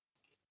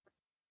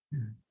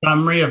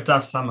Summary of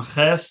Daf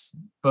Samaches,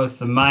 both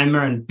the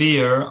Maimer and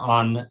Beer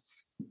on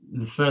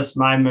the first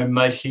Maimer,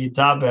 Moshe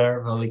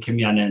Daber V'Elikim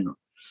Yanenu.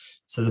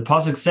 So the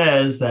pasuk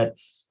says that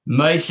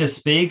Moshe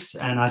speaks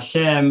and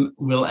Hashem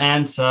will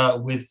answer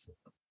with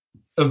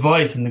a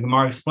voice, and the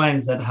Gemara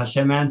explains that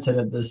Hashem answered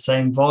at the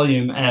same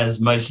volume as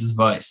Moshe's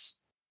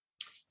voice.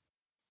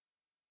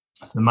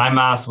 So the Maimer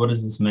asks, what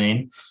does this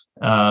mean?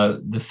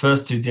 The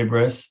first two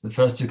dibros, the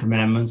first two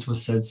commandments, were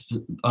said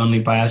only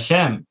by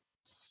Hashem.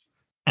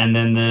 And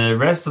then the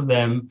rest of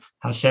them,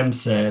 Hashem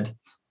said,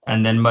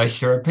 and then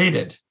Moshe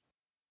repeated.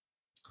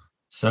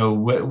 So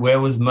where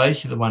was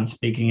Moshe the one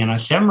speaking and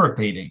Hashem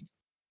repeating?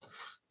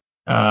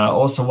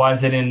 Also, why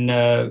is it in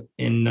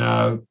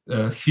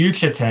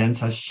future tense?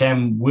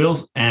 Hashem will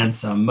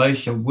answer,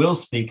 Moshe will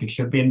speak. It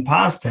should be in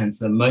past tense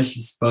that Moshe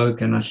spoke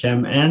and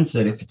Hashem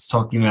answered if it's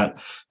talking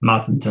about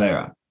Matan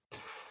Torah.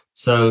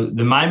 So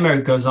the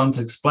Maimer goes on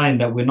to explain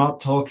that we're not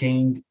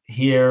talking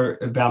here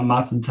about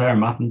Matan Torah.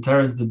 Matan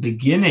Torah is the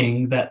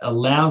beginning that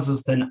allows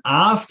us then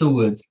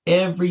afterwards,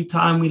 every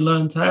time we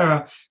learn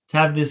Torah, to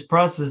have this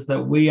process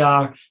that we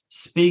are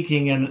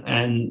speaking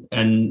and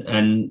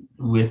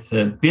with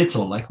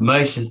bittul, like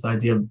Moshe's the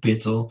idea of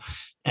bittul,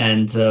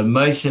 and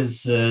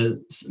Moshe's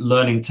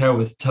learning Torah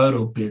with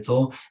total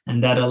bittul,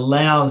 and that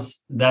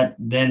allows that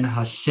then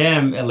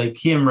Hashem,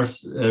 Elokim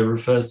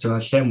refers to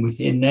Hashem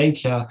within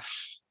nature,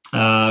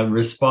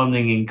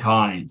 responding in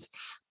kind.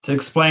 To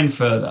explain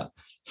further,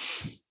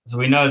 so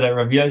we know that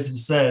Rabbi Yosef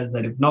says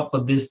that if not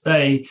for this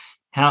day,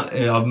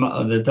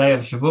 the day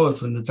of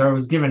Shavuos when the Torah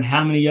was given,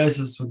 how many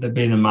Yosefs would there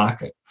be in the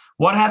market?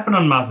 What happened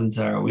on Matan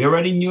Torah? We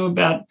already knew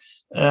about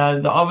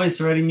the obvious.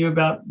 Already knew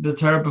about the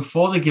Torah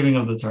before the giving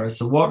of the Torah.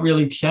 So what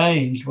really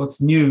changed? What's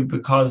new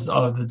because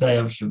of the day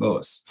of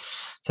Shavuos?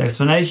 So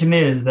explanation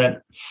is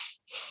that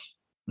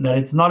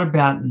it's not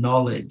about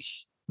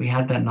knowledge. We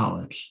had that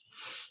knowledge.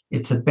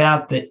 It's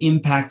about the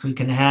impact we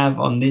can have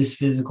on this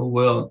physical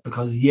world.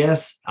 Because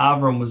yes,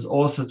 Avram was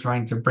also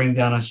trying to bring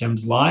down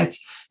Hashem's light,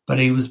 but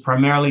he was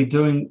primarily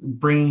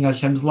bringing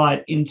Hashem's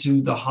light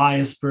into the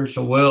higher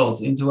spiritual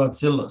worlds, into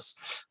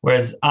Atzilus.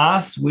 Whereas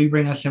us, we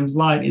bring Hashem's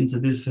light into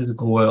this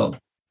physical world.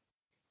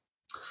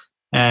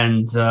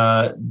 And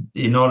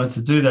in order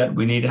to do that,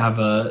 we need to have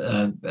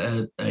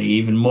a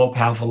even more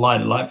powerful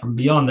light, a light from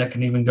beyond that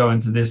can even go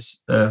into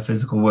this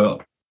physical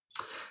world.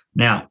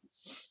 Now,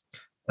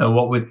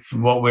 what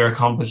we're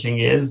accomplishing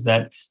is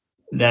that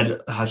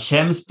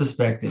Hashem's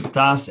perspective,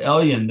 Das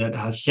Elyon, that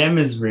Hashem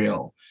is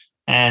real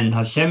and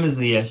Hashem is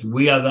the Yesh,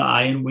 we are the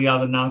Ayin, we are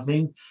the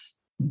nothing,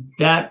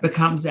 that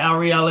becomes our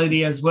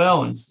reality as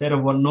well. Instead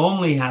of what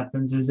normally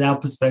happens is our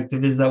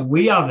perspective is that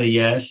we are the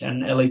Yesh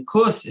and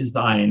Elikus is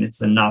the Ayin, it's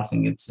the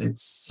nothing. It's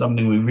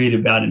something we read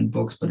about in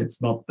books, but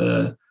it's not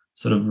the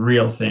sort of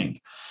real thing.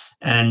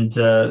 And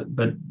through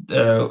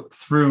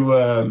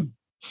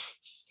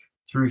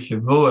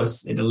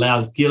Shavuos, it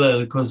allows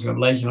Gila, because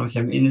revelation of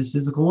Hashem in this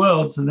physical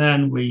world. So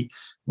then we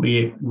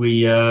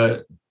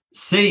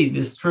see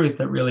this truth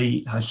that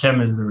really Hashem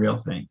is the real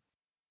thing.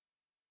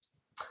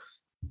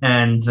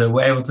 And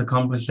we're able to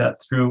accomplish that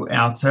through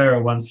our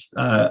Torah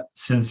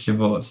since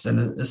Shavuos,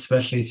 and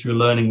especially through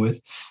learning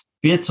with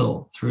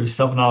bittul, through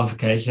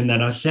self-nullification,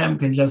 that Hashem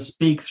can just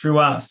speak through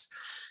us.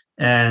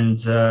 And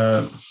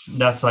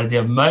that's the idea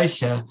of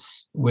Moshe,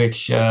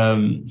 which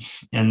and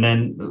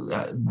then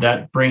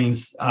that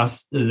brings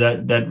us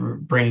that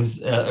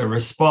brings a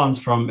response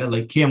from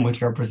Elokim,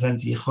 which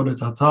represents Yichud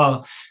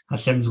Tata,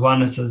 Hashem's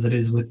oneness as it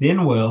is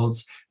within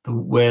worlds,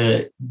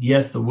 where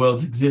yes, the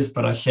worlds exist,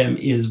 but Hashem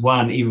is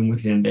one even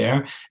within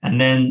there.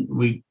 And then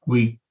we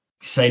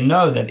say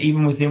no, that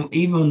even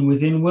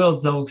within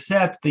worlds they'll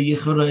accept the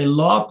Yichud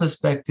Elah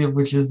perspective,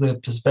 which is the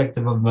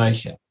perspective of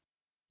Moshe.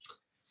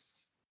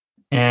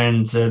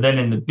 And then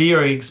in the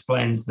Beer, he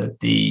explains that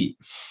the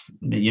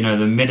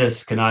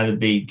midas can either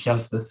be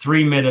just the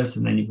 3 midas,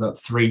 and then you've got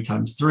 3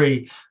 times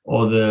 3,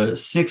 or the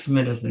 6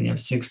 midas, and you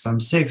have 6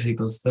 times 6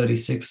 equals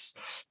 36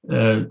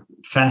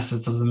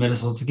 facets of the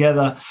midas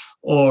altogether,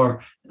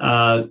 or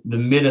the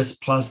midas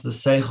plus the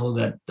seichel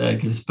that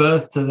gives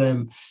birth to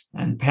them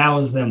and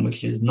powers them,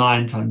 which is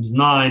 9 times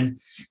 9.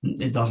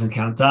 It doesn't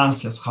count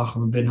das, just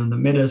chacham bin on the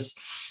midas.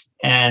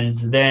 And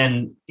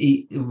then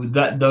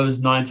those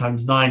 9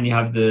 times 9, you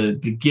have the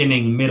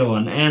beginning, middle,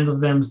 and end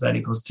of them. So that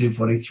equals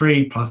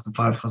 243 plus the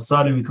 5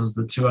 chasadim equals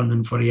the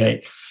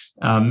 248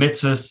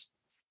 mitzvahs.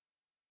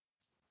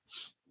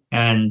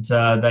 And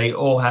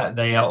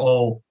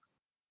mitzvahs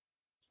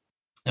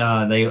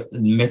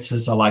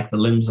are like the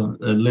limbs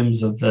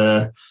of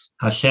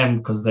Hashem,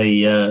 because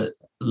they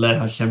let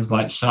Hashem's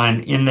light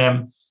shine in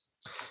them.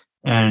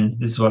 And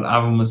this is what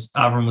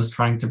Avram was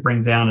trying to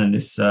bring down, and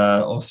this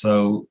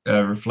also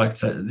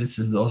reflects. This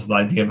is also the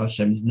idea of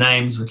Hashem's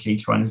names, which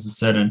each one is a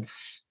certain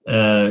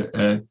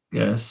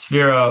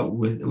sphere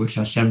with which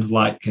Hashem's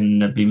light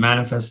can be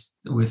manifest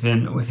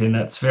within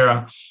that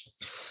sphere.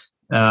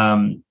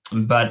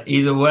 But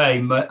either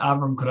way,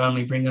 Avram could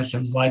only bring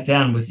Hashem's light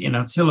down within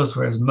Atzilus,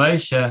 whereas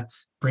Moshe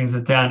brings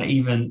it down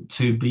even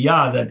to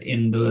Biyah, that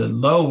in the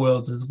lower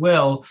worlds as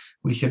well,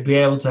 we should be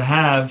able to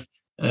have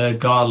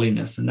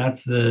godliness. And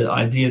that's the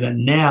idea that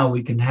now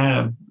we can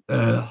have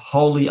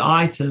holy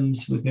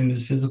items within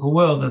this physical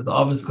world that the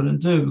others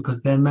couldn't do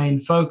because their main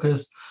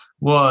focus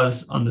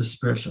was on the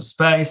spiritual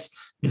space.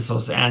 This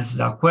also answers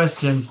our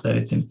questions that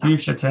it's in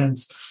future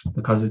tense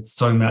because it's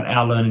talking about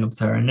our learning of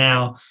Torah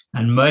now.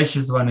 And Moshe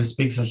is the one who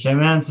speaks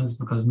Hashem answers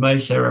because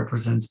Moshe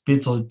represents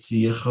Bittul to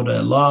Yehuda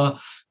Elah.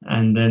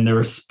 And then the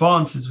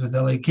response is with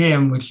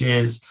Elikim, which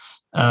is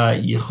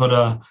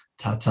Yehuda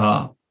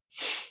Tata.